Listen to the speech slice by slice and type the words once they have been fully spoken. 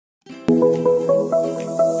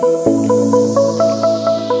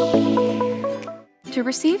To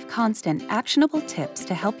receive constant, actionable tips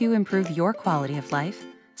to help you improve your quality of life,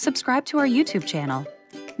 subscribe to our YouTube channel.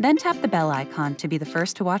 Then tap the bell icon to be the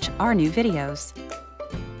first to watch our new videos.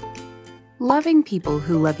 Loving people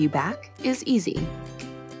who love you back is easy.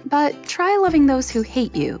 But try loving those who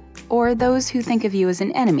hate you, or those who think of you as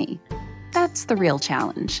an enemy. That's the real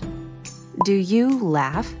challenge. Do you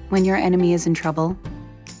laugh when your enemy is in trouble?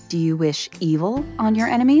 Do you wish evil on your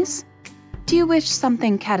enemies? Do you wish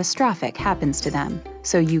something catastrophic happens to them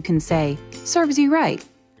so you can say, "Serves you right"?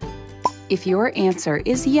 If your answer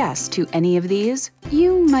is yes to any of these,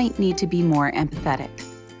 you might need to be more empathetic.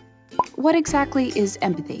 What exactly is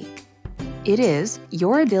empathy? It is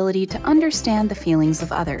your ability to understand the feelings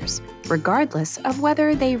of others, regardless of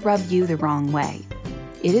whether they rub you the wrong way.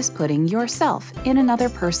 It is putting yourself in another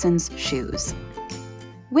person's shoes.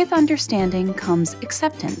 With understanding comes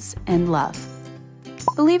acceptance and love.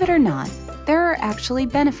 Believe it or not, there are actually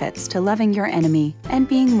benefits to loving your enemy and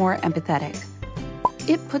being more empathetic.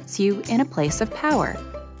 It puts you in a place of power.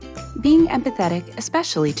 Being empathetic,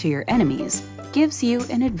 especially to your enemies, gives you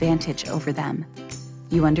an advantage over them.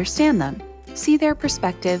 You understand them, see their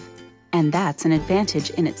perspective, and that's an advantage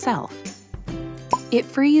in itself. It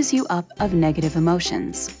frees you up of negative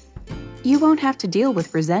emotions. You won't have to deal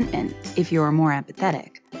with resentment if you're more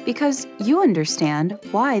empathetic, because you understand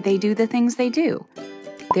why they do the things they do.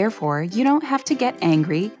 Therefore, you don't have to get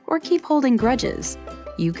angry or keep holding grudges.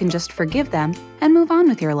 You can just forgive them and move on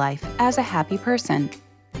with your life as a happy person.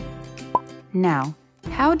 Now,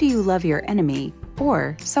 how do you love your enemy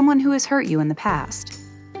or someone who has hurt you in the past?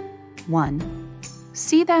 1.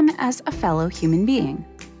 See them as a fellow human being.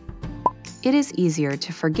 It is easier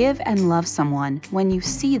to forgive and love someone when you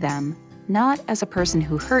see them not as a person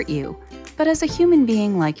who hurt you, but as a human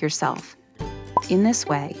being like yourself. In this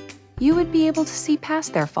way, you would be able to see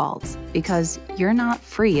past their faults because you're not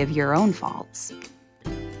free of your own faults.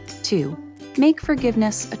 2. Make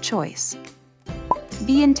forgiveness a choice.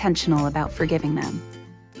 Be intentional about forgiving them.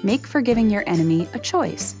 Make forgiving your enemy a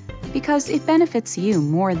choice because it benefits you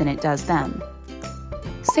more than it does them.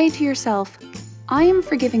 Say to yourself, "I am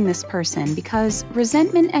forgiving this person because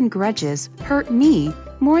resentment and grudges hurt me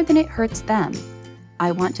more than it hurts them.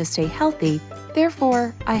 I want to stay healthy,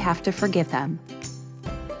 therefore I have to forgive them."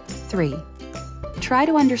 3. Try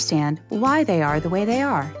to understand why they are the way they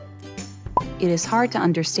are. It is hard to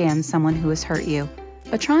understand someone who has hurt you,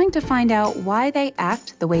 but trying to find out why they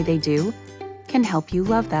act the way they do can help you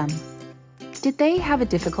love them. Did they have a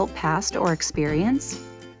difficult past or experience?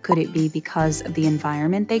 Could it be because of the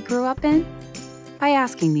environment they grew up in? By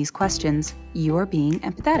asking these questions, you are being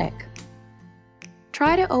empathetic.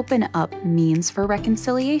 Try to open up means for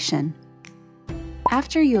reconciliation.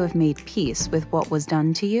 After you have made peace with what was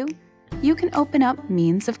done to you, you can open up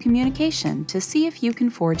means of communication to see if you can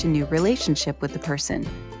forge a new relationship with the person,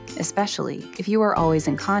 especially if you are always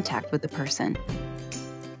in contact with the person.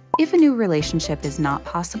 If a new relationship is not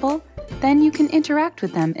possible, then you can interact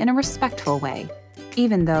with them in a respectful way,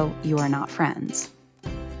 even though you are not friends.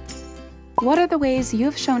 What are the ways you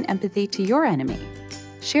have shown empathy to your enemy?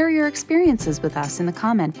 Share your experiences with us in the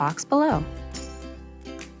comment box below.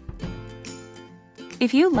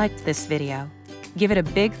 If you liked this video, give it a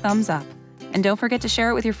big thumbs up, and don't forget to share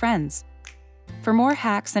it with your friends. For more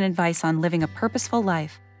hacks and advice on living a purposeful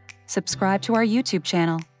life, subscribe to our YouTube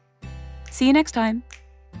channel. See you next time.